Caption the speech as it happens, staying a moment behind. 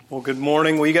Well, good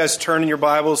morning. Will you guys turn in your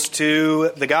Bibles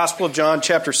to the Gospel of John,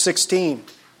 chapter 16?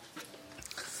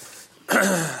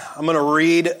 I'm going to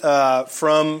read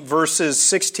from verses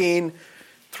 16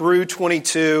 through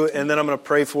 22, and then I'm going to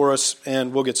pray for us,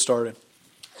 and we'll get started.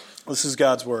 This is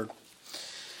God's Word.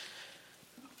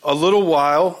 A little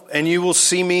while, and you will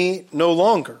see me no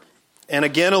longer. And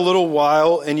again a little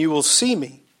while, and you will see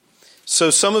me. So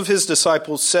some of his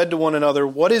disciples said to one another,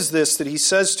 "What is this that he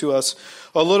says to us?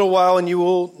 A little while and you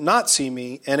will not see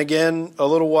me, and again a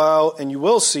little while and you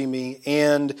will see me,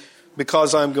 and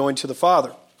because I am going to the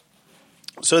Father."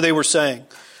 So they were saying,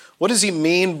 "What does he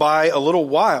mean by a little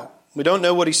while? We don't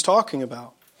know what he's talking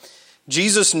about."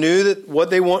 Jesus knew that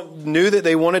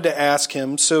they wanted to ask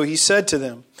him, so he said to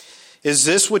them, "Is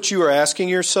this what you are asking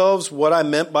yourselves? What I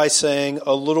meant by saying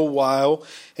a little while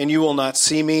and you will not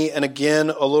see me, and again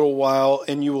a little while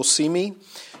and you will see me?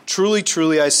 Truly,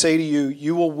 truly, I say to you,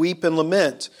 you will weep and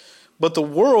lament, but the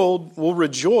world will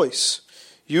rejoice.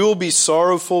 You will be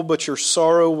sorrowful, but your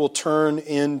sorrow will turn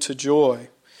into joy.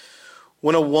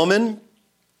 When a woman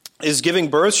is giving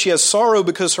birth, she has sorrow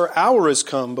because her hour has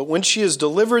come. But when she has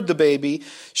delivered the baby,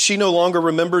 she no longer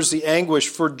remembers the anguish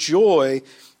for joy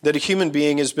that a human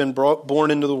being has been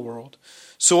born into the world.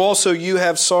 So also you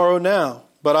have sorrow now,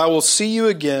 but I will see you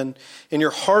again, and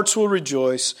your hearts will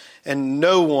rejoice, and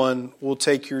no one will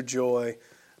take your joy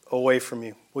away from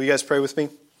you." Will you guys pray with me?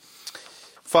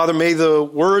 Father, may the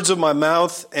words of my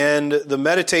mouth and the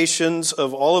meditations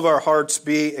of all of our hearts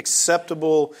be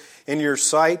acceptable in your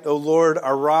sight, O Lord,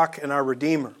 our rock and our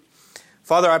Redeemer.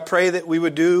 Father, I pray that we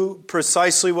would do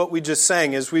precisely what we just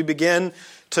sang. As we begin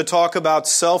to talk about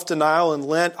self-denial and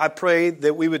Lent, I pray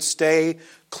that we would stay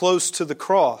close to the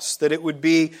cross, that it would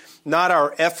be not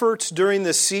our efforts during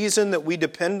this season that we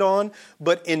depend on,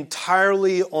 but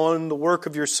entirely on the work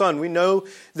of your Son. We know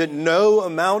that no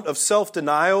amount of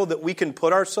self-denial that we can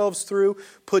put ourselves through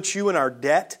puts you in our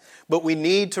debt, but we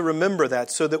need to remember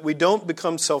that so that we don't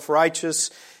become self-righteous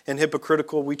and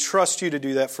hypocritical. We trust you to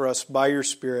do that for us by your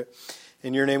Spirit.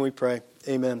 In your name we pray.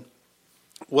 Amen.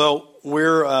 Well,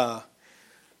 we're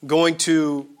going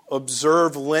to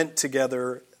observe Lent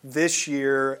together this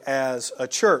year as a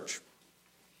church.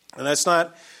 And that's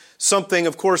not something,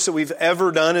 of course, that we've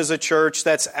ever done as a church.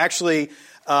 That's actually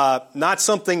not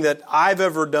something that I've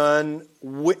ever done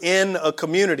in a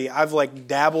community. I've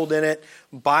dabbled in it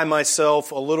by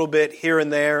myself a little bit here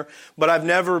and there, but I've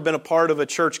never been a part of a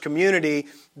church community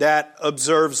that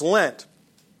observes Lent.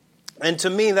 And to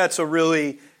me, that's a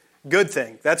really good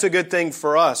thing. That's a good thing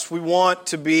for us. We want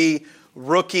to be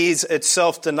rookies at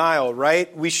self-denial,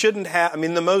 right? We shouldn't have,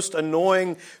 the most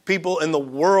annoying people in the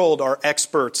world are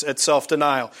experts at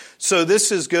self-denial. So this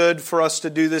is good for us to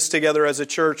do this together as a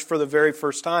church for the very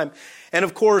first time. And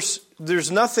of course,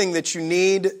 there's nothing that you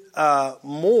need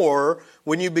more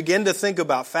when you begin to think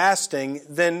about fasting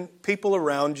than people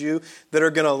around you that are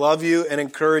going to love you and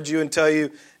encourage you and tell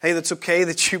you, hey, that's okay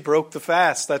that you broke the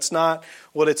fast. That's not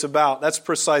what it's about. That's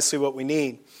precisely what we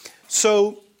need.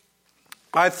 So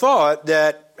I thought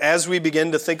that as we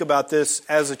begin to think about this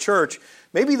as a church,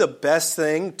 maybe the best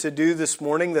thing to do this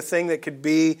morning, the thing that could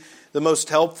be the most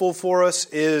helpful for us,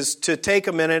 is to take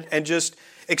a minute and just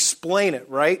explain it,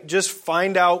 right? Just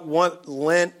find out what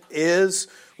Lent is,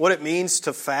 what it means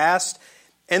to fast,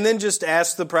 and then just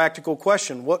ask the practical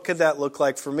question, what could that look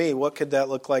like for me? What could that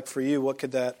look like for you? What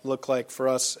could that look like for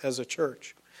us as a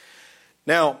church?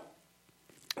 Now,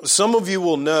 some of you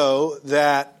will know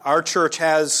that our church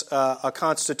has a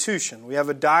constitution. We have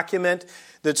a document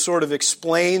that sort of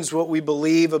explains what we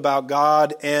believe about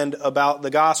God and about the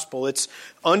gospel. It's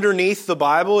underneath the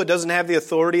Bible. It doesn't have the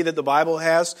authority that the Bible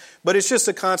has, but it's just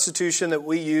a constitution that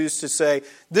we use to say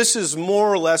this is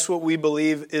more or less what we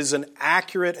believe is an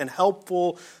accurate and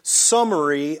helpful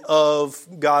summary of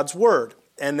God's Word.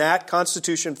 And that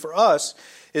constitution for us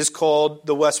is called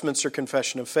the Westminster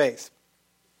Confession of Faith.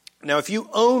 Now, if you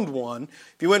owned one,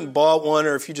 if you went and bought one,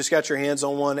 or if you just got your hands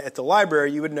on one at the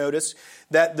library, you would notice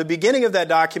that the beginning of that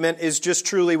document is just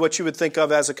truly what you would think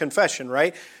of as a confession,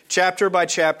 right? Chapter by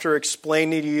chapter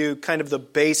explaining to you kind of the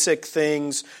basic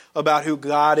things about who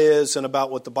God is and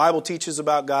about what the Bible teaches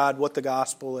about God, what the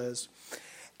gospel is.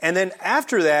 And then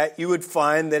after that, you would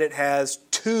find that it has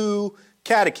two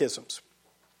catechisms.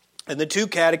 And the two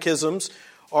catechisms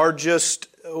are just,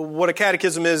 what a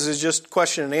catechism is just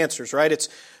question and answers, right? It's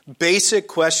basic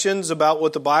questions about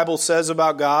what the Bible says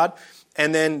about God,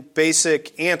 and then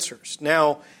basic answers.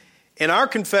 Now, in our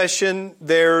confession,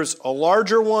 there's a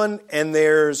larger one and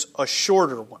there's a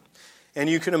shorter one. And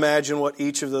you can imagine what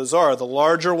each of those are. The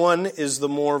larger one is the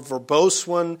more verbose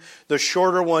one. The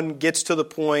shorter one gets to the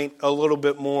point a little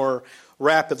bit more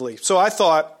rapidly. So I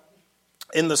thought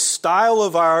in the style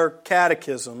of our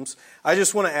catechisms, I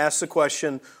just want to ask the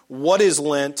question, what is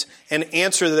Lent, and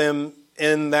answer them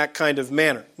in that kind of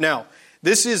manner. Now,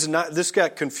 this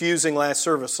got confusing last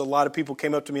service. A lot of people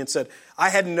came up to me and said, I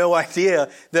had no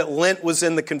idea that Lent was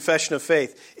in the Confession of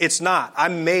Faith. It's not. I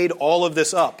made all of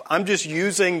this up. I'm just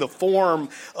using the form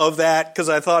of that because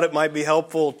I thought it might be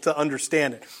helpful to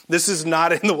understand it. This is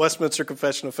not in the Westminster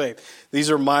Confession of Faith.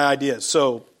 These are my ideas.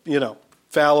 So,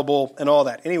 fallible and all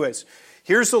that. Anyways,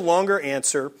 here's the longer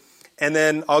answer, and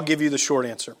then I'll give you the short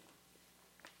answer.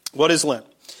 What is Lent?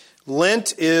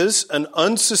 Lent is an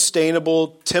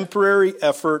unsustainable, temporary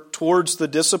effort towards the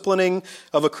disciplining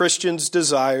of a Christian's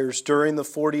desires during the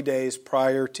 40 days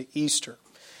prior to Easter.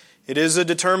 It is a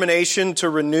determination to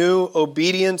renew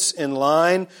obedience in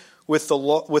line with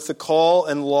the call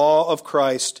and law of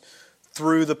Christ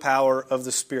through the power of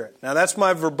the Spirit. Now, that's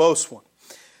my verbose one.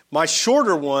 My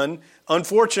shorter one,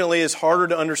 unfortunately, is harder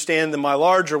to understand than my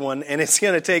larger one, and it's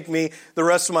going to take me the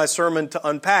rest of my sermon to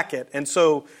unpack it. And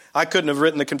so I couldn't have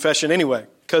written the confession anyway,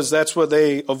 because that's what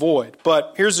they avoid.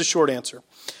 But here's the short answer.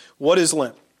 What is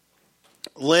Lent?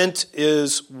 Lent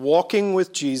is walking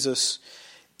with Jesus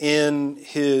in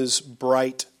his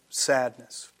bright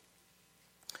sadness.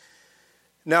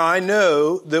 Now, I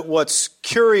know that what's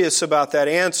curious about that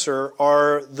answer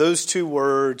are those two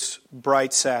words,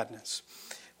 bright sadness.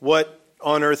 What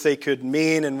on earth they could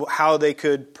mean and how they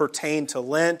could pertain to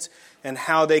Lent and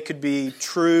how they could be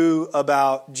true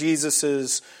about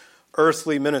Jesus'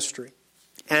 earthly ministry.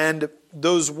 And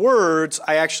those words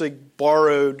I actually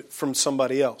borrowed from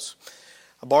somebody else.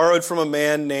 I borrowed from a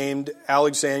man named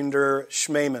Alexander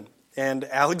Shmeiman. And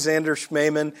Alexander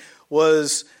Shmeiman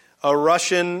was a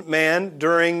Russian man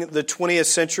during the 20th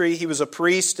century. He was a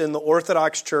priest in the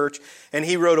Orthodox Church, and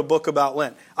he wrote a book about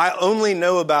Lent. I only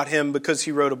know about him because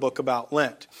he wrote a book about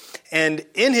Lent. And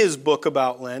in his book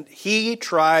about Lent, he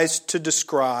tries to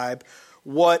describe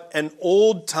what an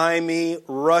old-timey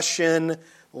Russian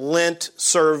Lent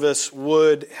service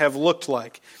would have looked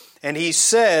like. And he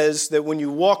says that when you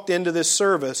walked into this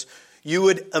service, you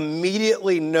would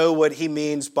immediately know what he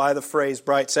means by the phrase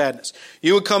bright sadness.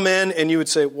 You would come in and you would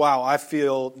say, wow, I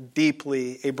feel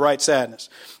deeply a bright sadness.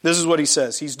 This is what he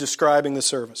says. He's describing the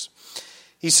service.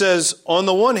 He says, on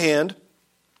the one hand,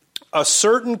 a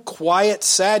certain quiet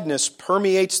sadness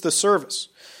permeates the service.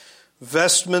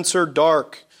 Vestments are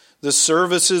dark. The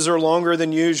services are longer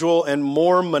than usual and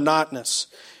more monotonous.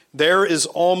 There is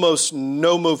almost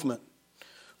no movement.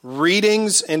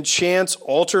 Readings and chants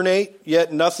alternate,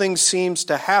 yet nothing seems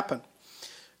to happen.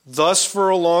 Thus, for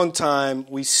a long time,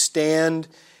 we stand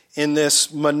in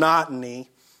this monotony,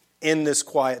 in this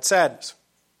quiet sadness.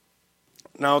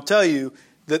 Now, I'll tell you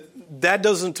that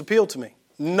doesn't appeal to me.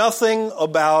 Nothing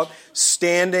about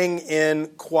standing in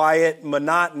quiet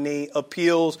monotony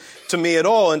appeals to me at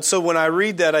all. And so when I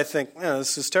read that, I think,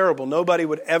 this is terrible. Nobody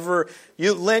would ever...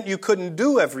 Lent you couldn't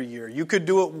do every year. You could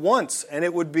do it once, and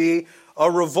it would be a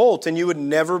revolt, and you would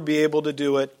never be able to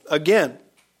do it again.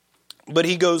 But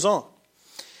he goes on.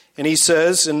 And he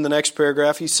says, in the next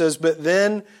paragraph, he says, but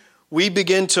then we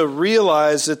begin to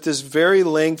realize that this very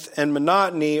length and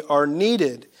monotony are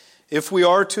needed if we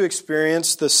are to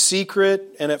experience the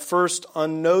secret and at first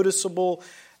unnoticeable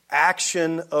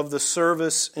action of the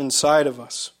service inside of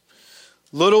us.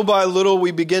 Little by little,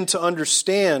 we begin to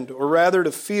understand, or rather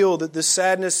to feel, that this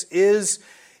sadness is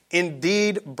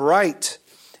indeed bright,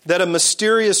 that a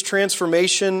mysterious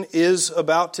transformation is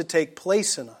about to take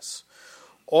place in us.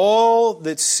 All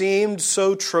that seemed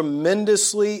so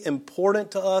tremendously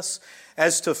important to us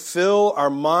as to fill our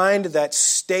mind, that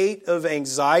state of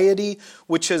anxiety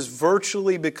which has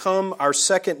virtually become our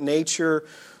second nature,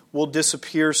 will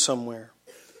disappear somewhere.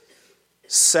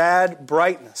 Sad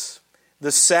brightness.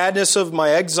 The sadness of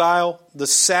my exile, the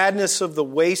sadness of the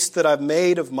waste that I've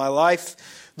made of my life,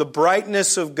 the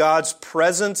brightness of God's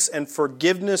presence and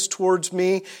forgiveness towards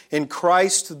me in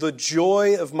Christ, the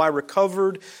joy of my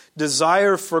recovered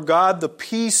desire for God, the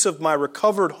peace of my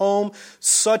recovered home,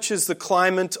 such is the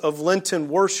climate of Lenten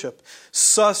worship.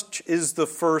 Such is the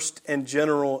first and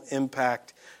general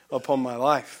impact upon my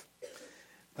life.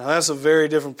 Now that's a very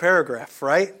different paragraph,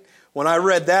 right? When I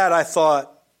read that, I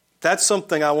thought, that's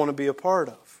something I want to be a part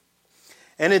of.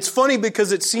 And it's funny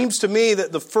because it seems to me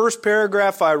that the first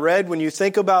paragraph I read, when you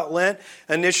think about Lent,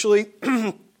 initially,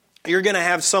 you're going to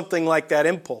have something like that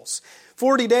impulse.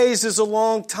 40 days is a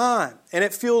long time, and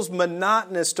it feels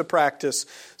monotonous to practice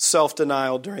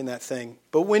self-denial during that thing.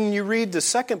 But when you read the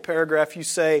second paragraph, you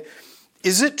say,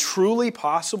 is it truly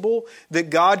possible that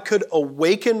God could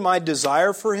awaken my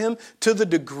desire for Him to the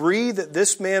degree that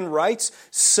this man writes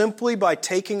simply by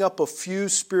taking up a few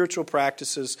spiritual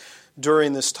practices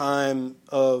during this time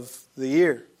of the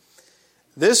year.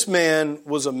 This man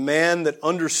was a man that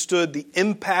understood the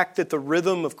impact that the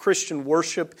rhythm of Christian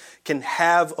worship can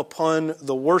have upon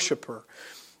the worshiper.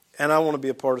 And I want to be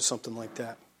a part of something like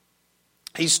that.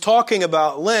 He's talking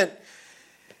about Lent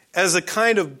as a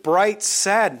kind of bright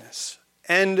sadness.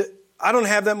 And I don't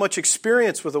have that much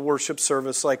experience with a worship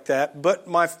service like that, but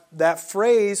that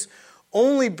phrase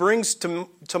only brings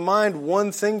to mind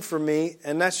one thing for me,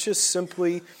 and that's just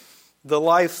simply the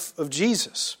life of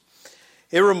Jesus.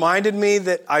 It reminded me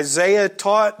that Isaiah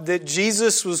taught that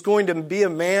Jesus was going to be a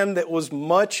man that was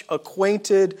much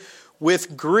acquainted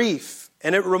with grief.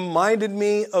 And it reminded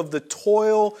me of the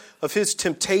toil of his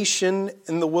temptation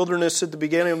in the wilderness at the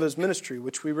beginning of his ministry,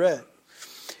 which we read.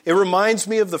 It reminds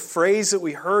me of the phrase that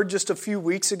we heard just a few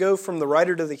weeks ago from the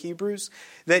writer to the Hebrews,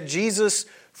 that Jesus,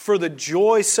 for the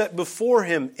joy set before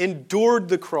him, endured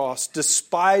the cross,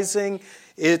 despising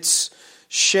its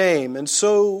shame. And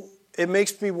so it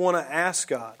makes me want to ask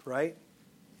God, right?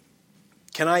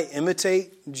 Can I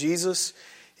imitate Jesus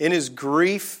in his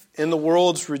grief, in the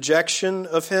world's rejection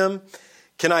of him?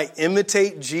 Can I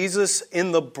imitate Jesus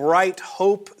in the bright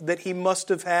hope that he must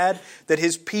have had, that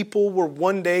his people were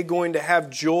one day going to have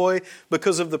joy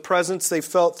because of the presence they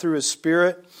felt through his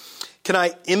Spirit? Can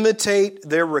I imitate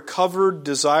their recovered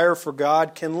desire for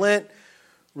God? Can Lent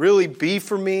really be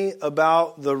for me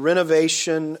about the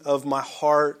renovation of my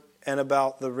heart and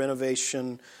about the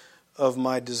renovation of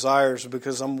my desires?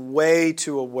 Because I'm way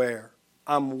too aware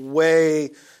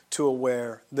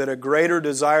that a greater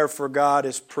desire for God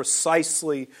is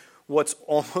precisely what's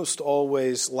almost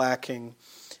always lacking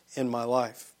in my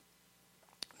life.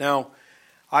 Now,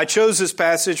 I chose this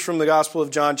passage from the Gospel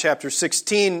of John chapter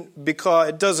 16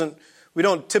 because we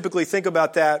don't typically think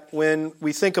about that when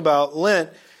we think about Lent,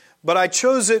 but I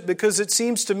chose it because it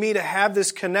seems to me to have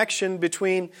this connection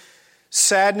between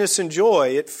sadness and joy.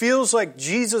 It feels like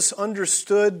Jesus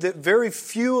understood that very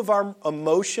few of our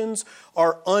emotions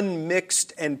are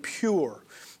unmixed and pure.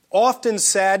 Often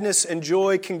sadness and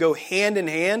joy can go hand in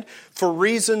hand for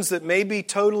reasons that may be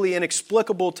totally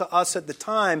inexplicable to us at the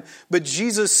time, but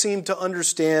Jesus seemed to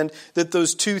understand that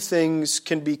those two things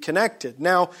can be connected.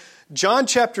 Now, John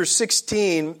chapter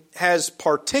 16 has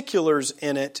particulars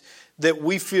in it that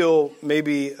we feel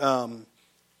maybe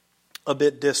a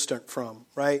bit distant from,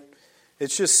 right?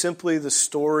 It's just simply the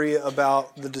story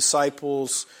about the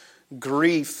disciples'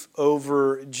 grief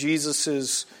over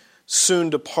Jesus'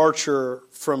 soon departure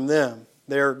from them.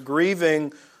 They're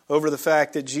grieving over the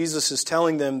fact that Jesus is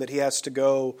telling them that he has to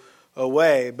go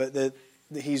away, but that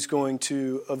he's going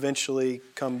to eventually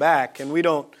come back. And we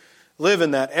don't live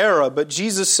in that era, but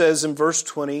Jesus says in verse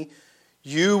 20,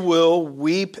 "You will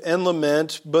weep and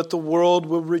lament, but the world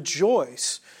will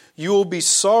rejoice. You will be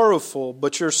sorrowful,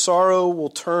 but your sorrow will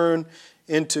turn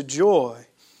into joy."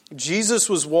 Jesus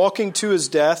was walking to his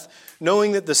death,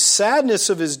 knowing that the sadness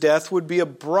of his death would be a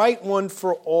bright one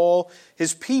for all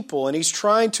his people. And he's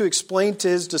trying to explain to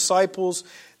his disciples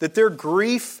that their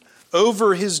grief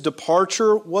over his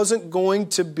departure wasn't going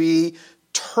to be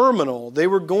terminal. They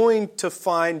were going to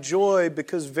find joy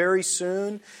because very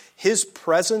soon his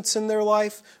presence in their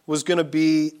life was going to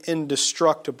be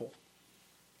indestructible.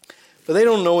 But they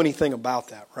don't know anything about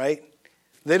that, right?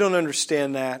 They don't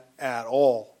understand that at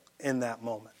all in that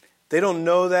moment. They don't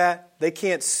know that. They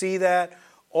can't see that.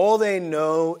 All they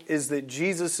know is that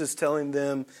Jesus is telling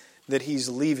them that he's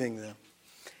leaving them.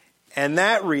 And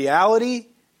that reality,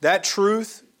 that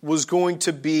truth, was going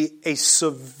to be a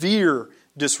severe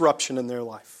disruption in their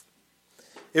life.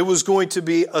 It was going to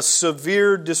be a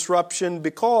severe disruption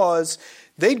because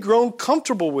they'd grown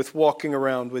comfortable with walking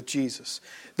around with Jesus.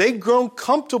 They'd grown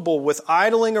comfortable with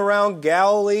idling around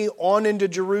Galilee on into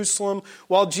Jerusalem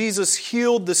while Jesus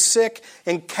healed the sick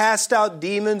and cast out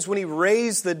demons when he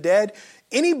raised the dead.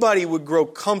 Anybody would grow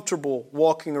comfortable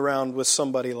walking around with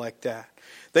somebody like that.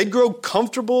 They'd grow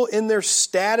comfortable in their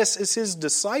status as his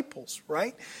disciples,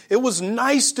 right? It was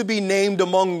nice to be named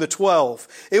among the 12.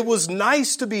 It was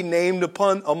nice to be named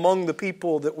among the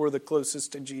people that were the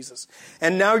closest to Jesus.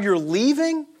 And now you're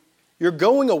leaving? You're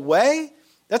going away?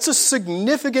 That's a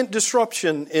significant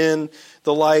disruption in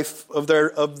the life of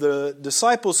the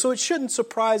disciples. So it shouldn't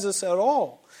surprise us at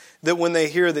all that when they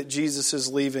hear that Jesus is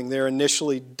leaving, they're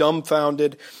initially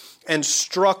dumbfounded and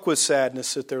struck with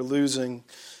sadness that they're losing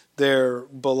their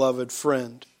beloved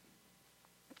friend.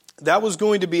 That was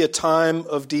going to be a time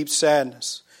of deep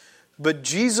sadness. But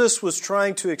Jesus was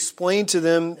trying to explain to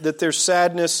them that their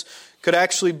sadness could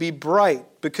actually be bright,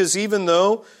 because even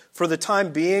though for the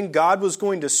time being God was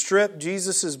going to strip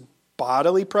Jesus'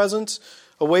 bodily presence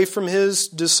away from his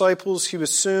disciples, he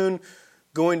was soon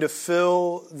going to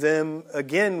fill them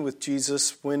again with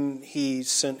Jesus when he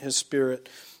sent his Spirit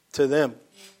to them.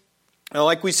 Now,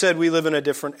 like we said, we live in a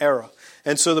different era.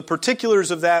 And so the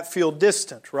particulars of that feel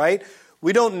distant, right?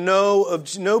 We don't know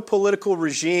of no political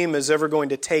regime is ever going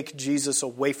to take Jesus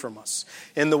away from us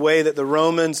in the way that the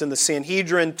Romans and the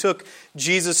Sanhedrin took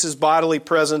Jesus' bodily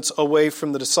presence away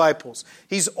from the disciples.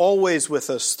 He's always with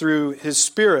us through his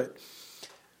Spirit.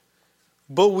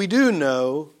 But we do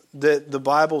know that the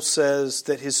Bible says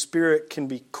that his Spirit can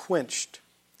be quenched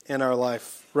in our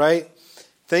life, right?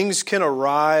 Things can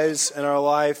arise in our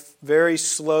life very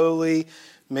slowly,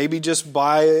 maybe just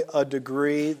by a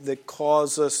degree that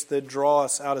draw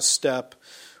us out of step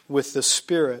with the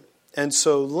Spirit. And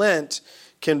so Lent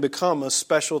can become a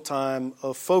special time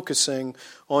of focusing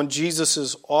on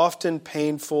Jesus' often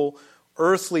painful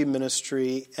earthly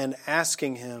ministry and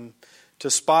asking him to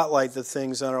spotlight the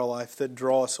things in our life that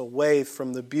draw us away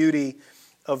from the beauty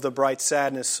of the bright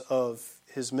sadness of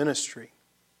his ministry.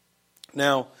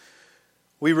 Now,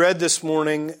 we read this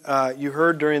morning, you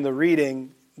heard during the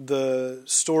reading, the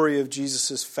story of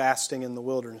Jesus' fasting in the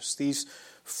wilderness. These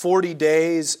 40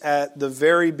 days at the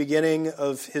very beginning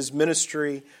of his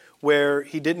ministry where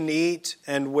he didn't eat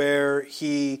and where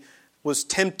he was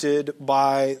tempted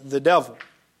by the devil.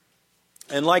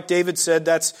 And like David said,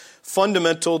 that's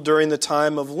fundamental during the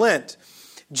time of Lent.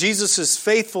 Jesus'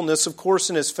 faithfulness, of course,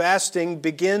 in his fasting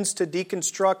begins to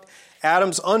deconstruct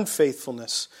Adam's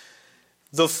unfaithfulness.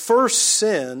 The first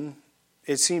sin,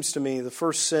 it seems to me, the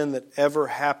first sin that ever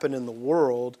happened in the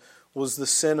world was the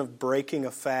sin of breaking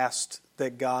a fast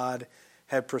that God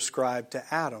had prescribed to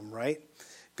Adam, right?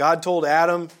 God told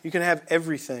Adam, you can have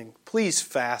everything. Please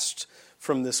fast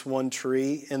from this one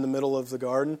tree in the middle of the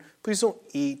garden. Please don't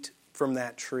eat from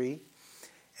that tree.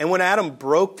 And when Adam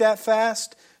broke that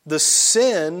fast, the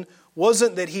sin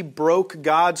wasn't that he broke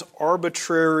God's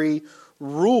arbitrary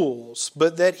rules,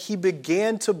 but that he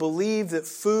began to believe that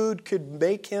food could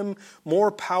make him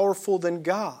more powerful than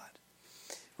God.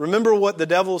 Remember what the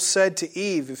devil said to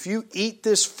Eve, if you eat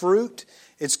this fruit,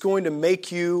 it's going to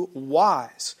make you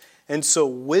wise. And so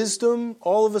wisdom,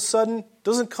 all of a sudden,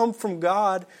 doesn't come from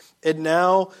God. It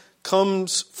now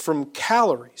comes from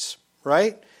calories,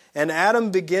 right? And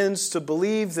Adam begins to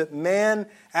believe that man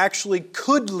actually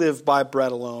could live by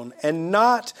bread alone and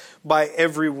not by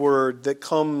every word that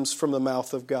comes from the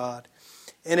mouth of God.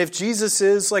 And if Jesus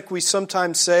is, like we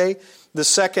sometimes say, the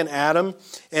second Adam,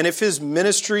 and if his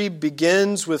ministry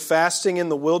begins with fasting in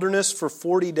the wilderness for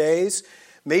 40 days,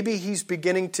 maybe he's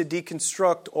beginning to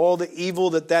deconstruct all the evil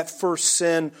that first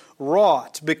sin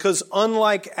wrought. Because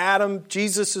unlike Adam,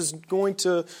 Jesus is going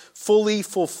to fully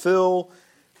fulfill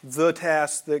the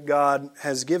task that God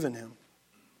has given him.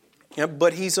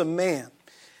 But he's a man,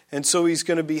 and so he's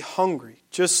going to be hungry,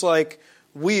 just like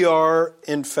we are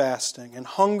in fasting. And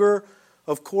hunger,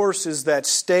 of course, is that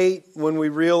state when we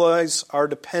realize our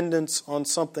dependence on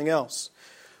something else.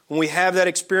 When we have that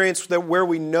experience where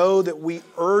we know that we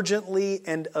urgently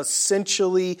and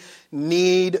essentially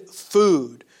need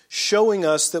food, showing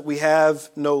us that we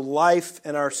have no life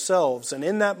in ourselves. And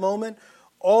in that moment,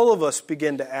 all of us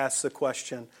begin to ask the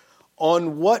question,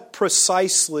 on what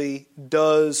precisely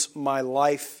does my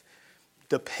life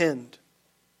depend?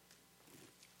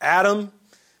 Adam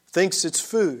thinks it's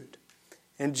food,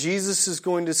 and Jesus is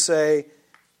going to say,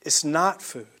 it's not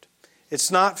food.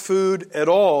 It's not food at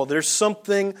all. There's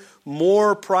something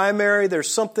more primary.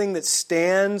 There's something that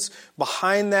stands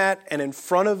behind that and in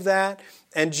front of that.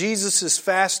 And Jesus'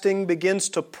 fasting begins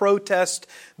to protest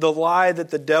the lie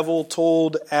that the devil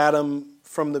told Adam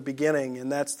from the beginning, and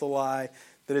that's the lie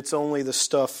that it's only the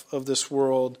stuff of this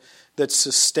world that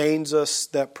sustains us,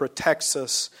 that protects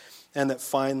us, and that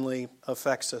finally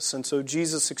affects us. And so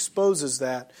Jesus exposes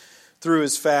that through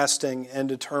his fasting and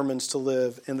determines to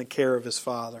live in the care of his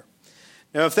Father.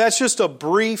 Now, if that's just a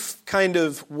brief kind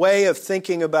of way of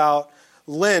thinking about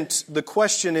Lent, the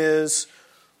question is,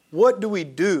 what do we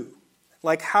do?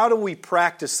 Like, how do we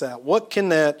practice that? What can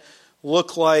that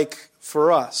look like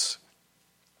for us?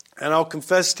 And I'll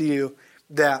confess to you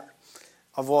that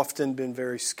I've often been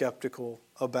very skeptical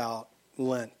about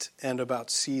Lent and about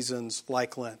seasons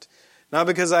like Lent. Not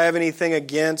because I have anything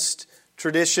against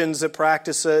traditions that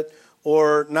practice it,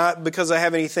 or not because I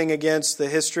have anything against the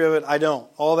history of it. I don't.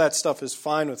 All that stuff is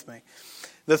fine with me.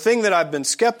 The thing that I've been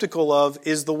skeptical of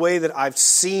is the way that I've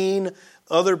seen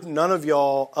other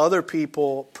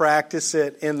people practice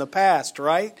it in the past,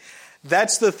 right?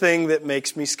 That's the thing that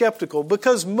makes me skeptical,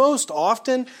 because most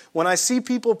often when I see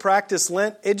people practice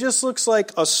Lent, it just looks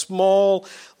like a small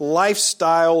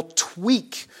lifestyle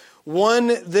tweak, one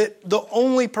that the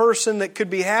only person that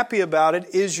could be happy about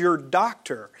it is your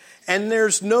doctor. and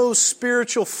there's no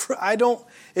spiritual fruit.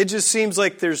 It just seems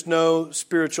like there's no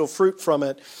spiritual fruit from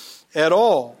it at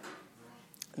all.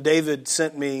 David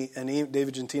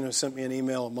Gentino sent me an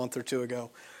email a month or two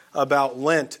ago about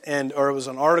Lent, or it was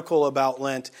an article about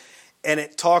Lent, and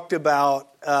it talked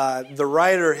about the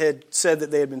writer had said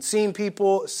that they had been seeing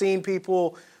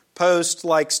people post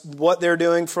like what they're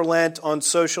doing for Lent on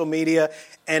social media,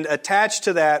 and attached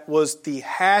to that was the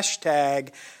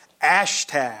hashtag.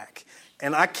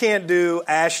 And I can't do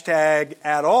hashtag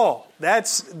at all. That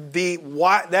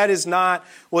is not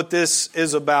what this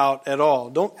is about at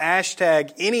all. Don't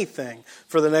hashtag anything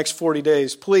for the next 40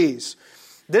 days, please.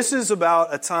 This is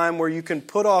about a time where you can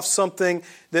put off something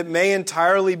that may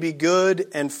entirely be good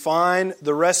and fine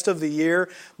the rest of the year,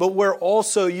 but where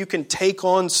also you can take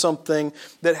on something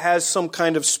that has some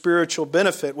kind of spiritual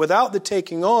benefit. Without the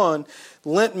taking on,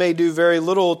 Lent may do very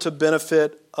little to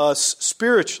benefit us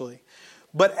spiritually.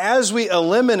 But as we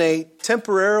eliminate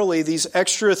temporarily these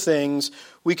extra things,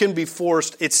 we can be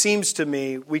forced, it seems to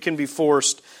me, we can be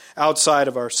forced outside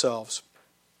of ourselves.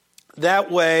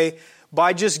 That way,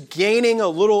 by just gaining a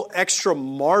little extra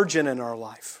margin in our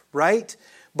life, right?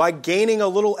 By gaining a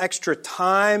little extra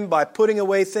time, by putting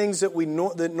away things that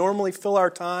that normally fill our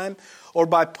time, or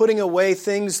by putting away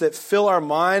things that fill our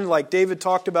mind, like David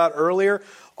talked about earlier,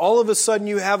 all of a sudden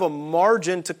you have a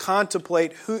margin to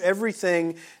contemplate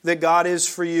everything that God is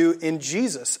for you in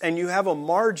Jesus. And you have a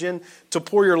margin to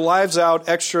pour your lives out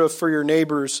extra for your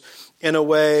neighbors in a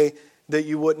way that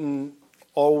you wouldn't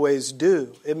always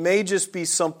do. It may just be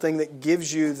something that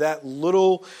gives you that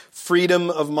little freedom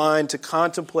of mind to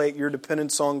contemplate your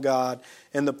dependence on God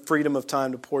and the freedom of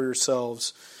time to pour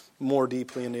yourselves more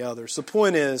deeply into others. The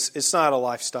point is, it's not a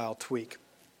lifestyle tweak.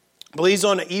 Please,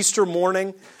 on Easter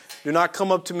morning, do not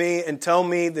come up to me and tell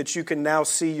me that you can now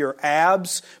see your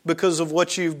abs because of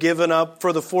what you've given up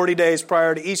for the 40 days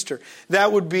prior to Easter.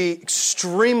 That would be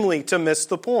extremely to miss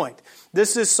the point.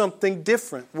 This is something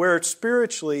different, where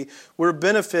spiritually we're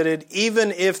benefited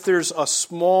even if there's a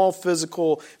small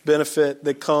physical benefit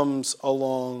that comes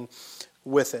along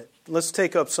with it. Let's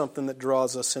take up something that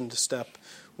draws us into step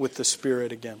with the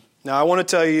Spirit again. Now, I want to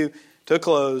tell you, to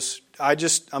close, I'm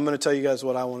going to tell you guys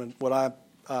what I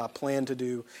plan to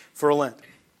do for Lent.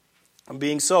 I'm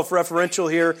being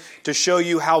self-referential here to show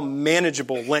you how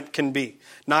manageable Lent can be,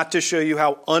 not to show you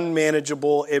how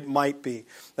unmanageable it might be.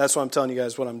 That's why I'm telling you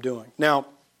guys what I'm doing. Now,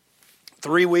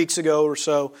 3 weeks ago or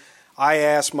so, I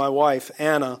asked my wife,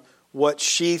 Anna, what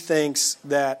she thinks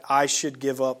that I should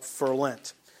give up for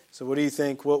Lent. So what do you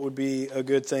think? What would be a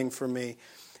good thing for me?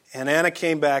 And Anna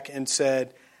came back and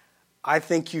said, I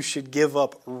think you should give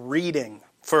up reading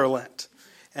for Lent.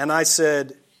 And I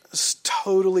said, it's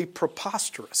totally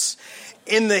preposterous.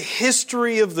 In the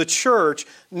history of the church,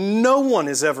 no one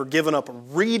has ever given up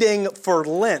reading for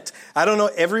Lent. I don't know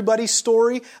everybody's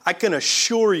story. I can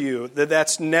assure you that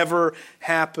that's never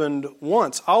happened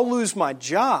once. I'll lose my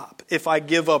job if I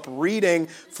give up reading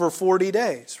for 40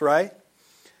 days, right?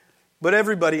 But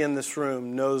everybody in this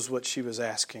room knows what she was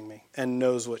asking me and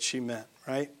knows what she meant,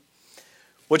 right?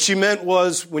 What she meant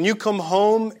was, when you come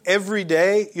home every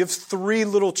day, you have 3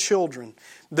 little children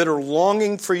that are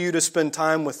longing for you to spend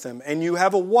time with them. And you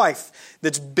have a wife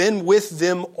that's been with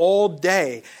them all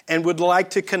day and would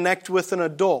like to connect with an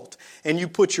adult. And you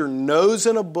put your nose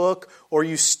in a book, or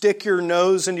you stick your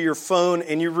nose into your phone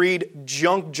and you read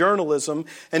junk journalism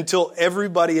until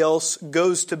everybody else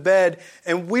goes to bed.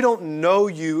 And we don't know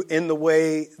you in the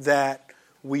way that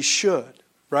we should,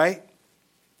 right?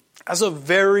 That's a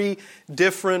very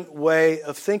different way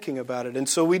of thinking about it. And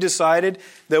so we decided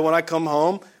that when I come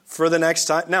home for the next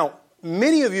time... Now,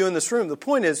 many of you in this room, the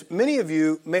point is, many of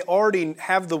you may already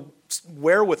have the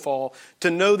wherewithal to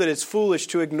know that it's foolish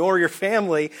to ignore your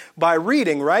family by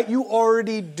reading, right? You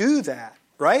already do that,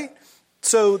 right?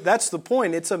 So that's the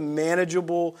point. It's a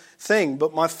manageable thing.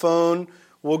 But my phone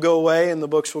will go away and the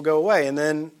books will go away. And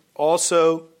then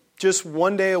also, just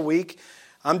one day a week,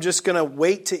 I'm just going to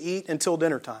wait to eat until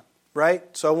dinner time. Right?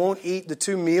 So I won't eat the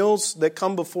 2 meals that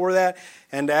come before that.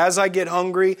 And as I get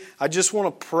hungry, I just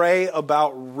want to pray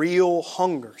about real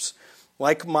hungers.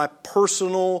 Like my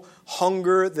personal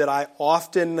hunger that I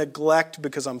often neglect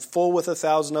because I'm full with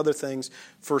 1,000 other things,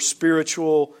 for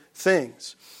spiritual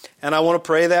things. And I want to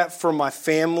pray that for my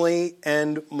family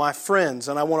and my friends.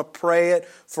 And I want to pray it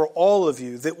for all of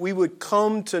you, that we would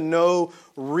come to know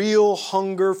real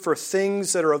hunger for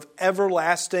things that are of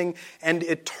everlasting and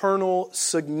eternal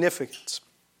significance.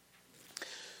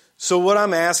 So what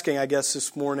I'm asking, I guess,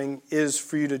 this morning is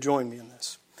for you to join me in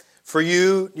this. For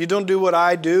you don't do what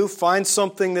I do. Find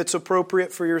something that's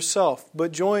appropriate for yourself.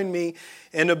 But join me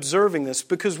in observing this,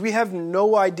 because we have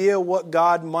no idea what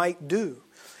God might do.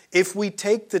 If we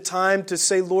take the time to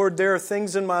say, Lord, there are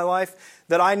things in my life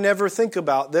that I never think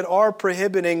about, that are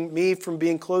prohibiting me from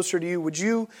being closer to you, would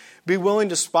you be willing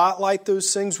to spotlight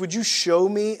those things? Would you show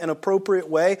me an appropriate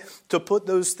way to put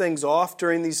those things off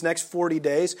during these next 40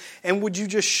 days? And would you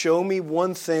just show me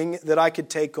one thing that I could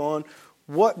take on?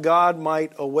 What God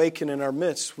might awaken in our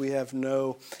midst, we have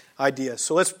no idea.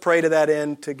 So let's pray to that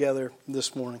end together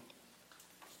this morning.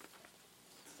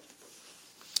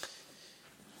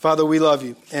 Father, we love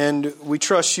you, and we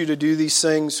trust you to do these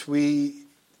things. We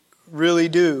really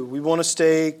do. We want to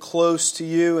stay close to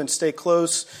you and stay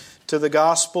close to the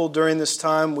gospel during this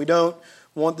time. We don't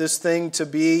want this thing to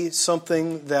be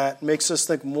something that makes us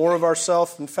think more of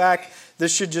ourselves. In fact,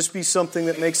 this should just be something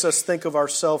that makes us think of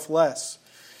ourselves less.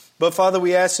 But Father,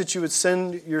 we ask that you would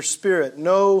send your Spirit.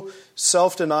 No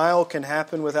self-denial can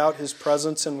happen without His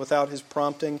presence and without His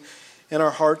prompting in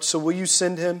our hearts. So will you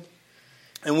send Him?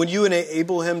 And would you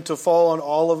enable Him to fall on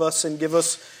all of us and give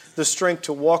us the strength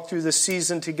to walk through this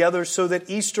season together, so that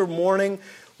Easter morning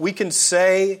we can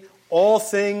say all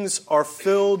things are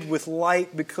filled with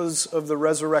light because of the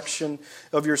resurrection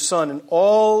of your Son. And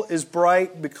all is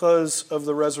bright because of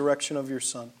the resurrection of your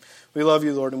Son. We love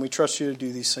you, Lord, and we trust you to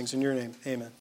do these things. In your name, amen.